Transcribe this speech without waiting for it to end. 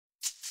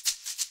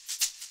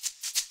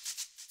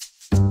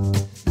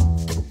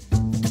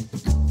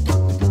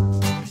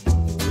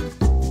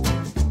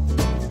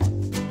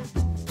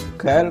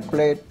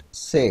Calculate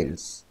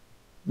sales,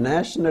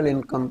 national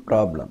income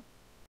problem.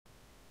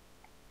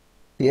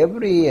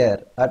 Every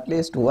year, at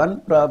least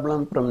one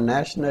problem from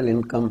national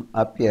income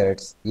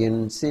appears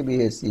in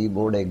CBSE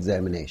board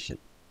examination.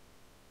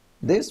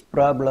 This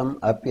problem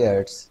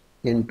appears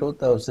in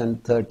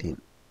 2013.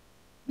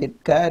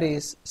 It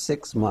carries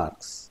 6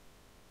 marks.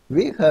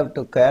 We have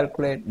to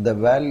calculate the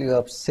value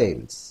of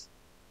sales.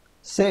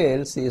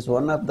 Sales is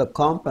one of the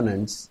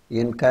components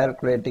in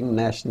calculating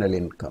national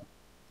income.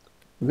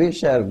 We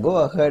shall go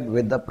ahead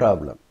with the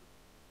problem.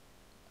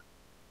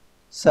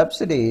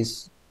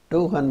 Subsidies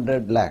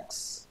 200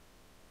 lakhs.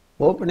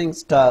 Opening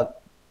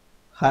stock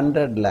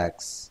 100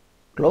 lakhs.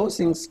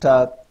 Closing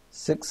stock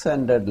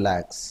 600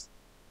 lakhs.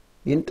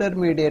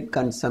 Intermediate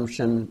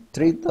consumption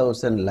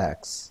 3000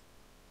 lakhs.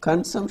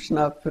 Consumption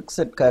of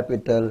fixed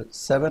capital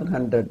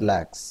 700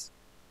 lakhs.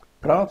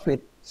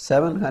 Profit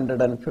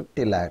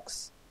 750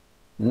 lakhs.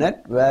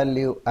 Net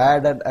value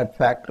added at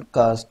factor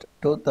cost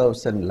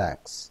 2000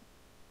 lakhs.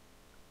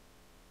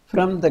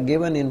 From the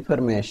given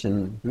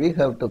information, we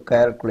have to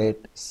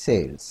calculate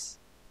sales.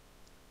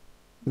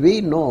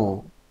 We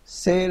know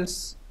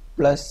sales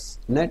plus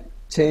net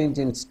change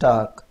in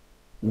stock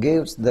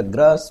gives the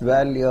gross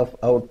value of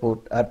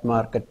output at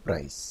market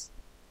price.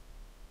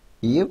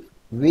 If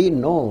we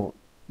know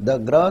the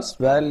gross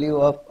value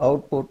of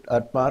output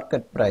at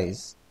market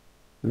price,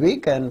 we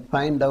can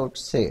find out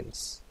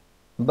sales.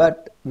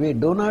 But we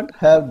do not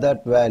have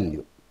that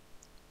value.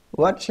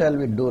 What shall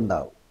we do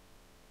now?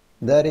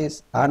 There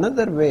is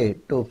another way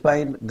to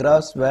find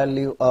gross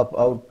value of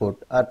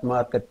output at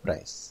market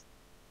price.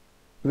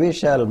 We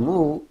shall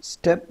move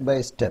step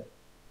by step.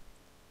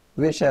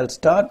 We shall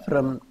start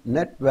from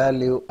net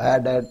value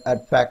added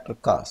at factor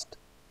cost.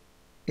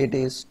 It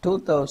is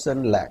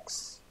 2000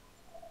 lakhs.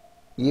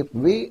 If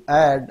we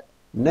add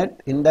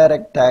net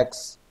indirect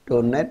tax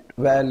to net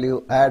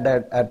value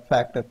added at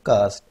factor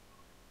cost,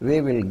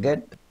 we will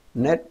get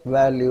net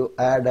value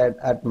added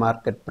at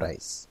market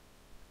price.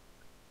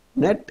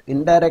 Net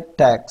indirect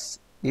tax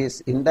is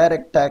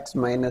indirect tax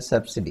minus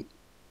subsidy.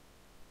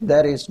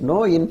 There is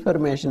no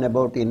information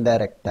about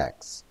indirect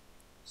tax.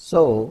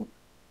 So,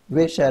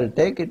 we shall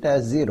take it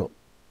as 0.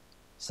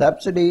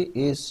 Subsidy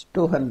is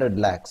 200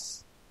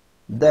 lakhs.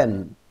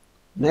 Then,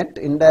 net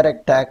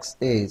indirect tax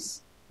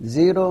is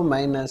 0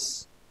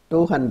 minus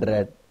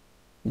 200,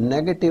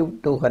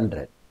 negative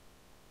 200.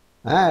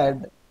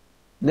 Add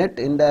net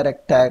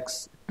indirect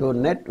tax to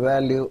net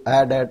value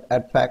added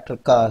at factor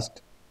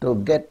cost to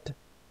get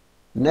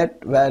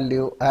net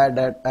value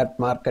added at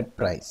market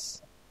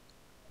price.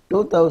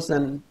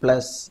 2000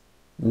 plus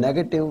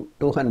negative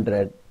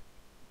 200,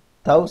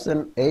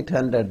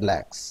 1800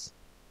 lakhs.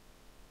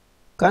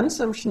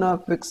 Consumption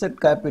of fixed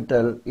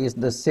capital is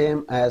the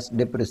same as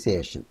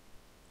depreciation.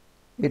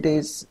 It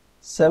is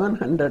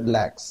 700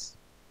 lakhs.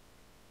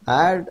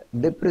 Add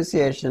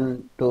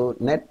depreciation to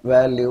net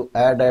value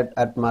added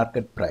at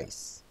market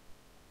price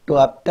to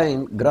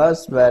obtain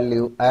gross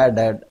value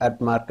added at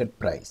market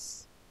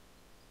price.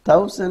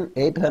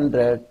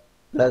 1800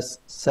 plus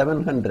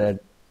 700,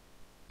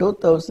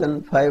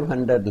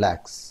 2500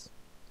 lakhs.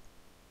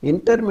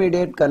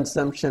 Intermediate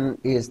consumption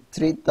is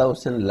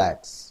 3000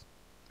 lakhs.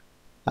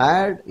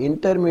 Add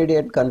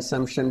intermediate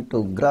consumption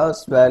to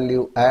gross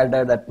value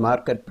added at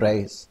market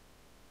price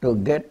to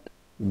get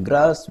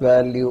gross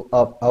value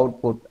of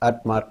output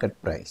at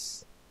market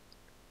price.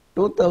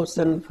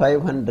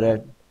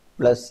 2500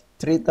 plus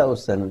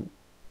 3000,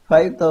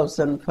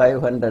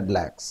 5500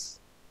 lakhs.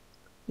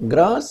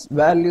 Gross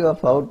value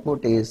of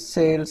output is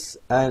sales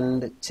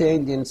and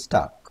change in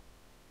stock.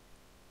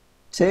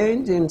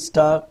 Change in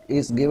stock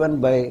is given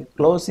by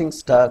closing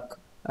stock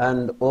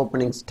and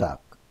opening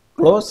stock.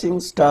 Closing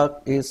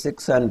stock is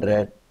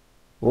 600,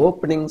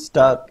 opening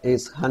stock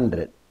is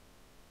 100.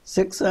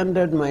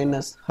 600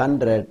 minus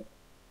 100,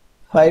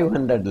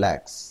 500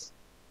 lakhs.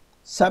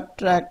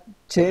 Subtract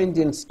change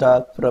in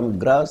stock from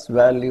gross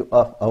value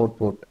of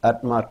output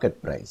at market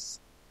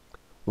price.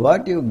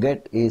 What you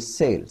get is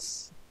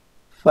sales.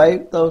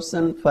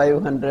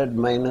 5500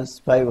 minus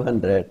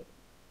 500,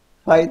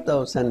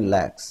 5000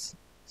 lakhs.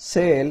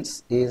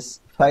 Sales is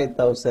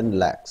 5000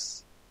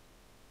 lakhs.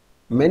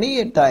 Many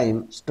a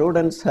time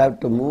students have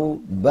to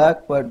move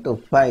backward to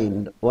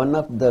find one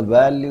of the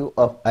value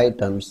of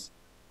items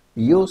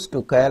used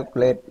to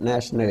calculate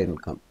national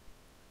income.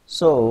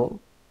 So,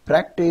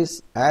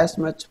 practice as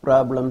much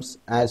problems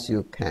as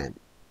you can.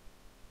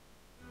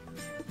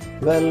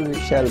 Well, we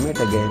shall meet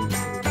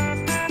again.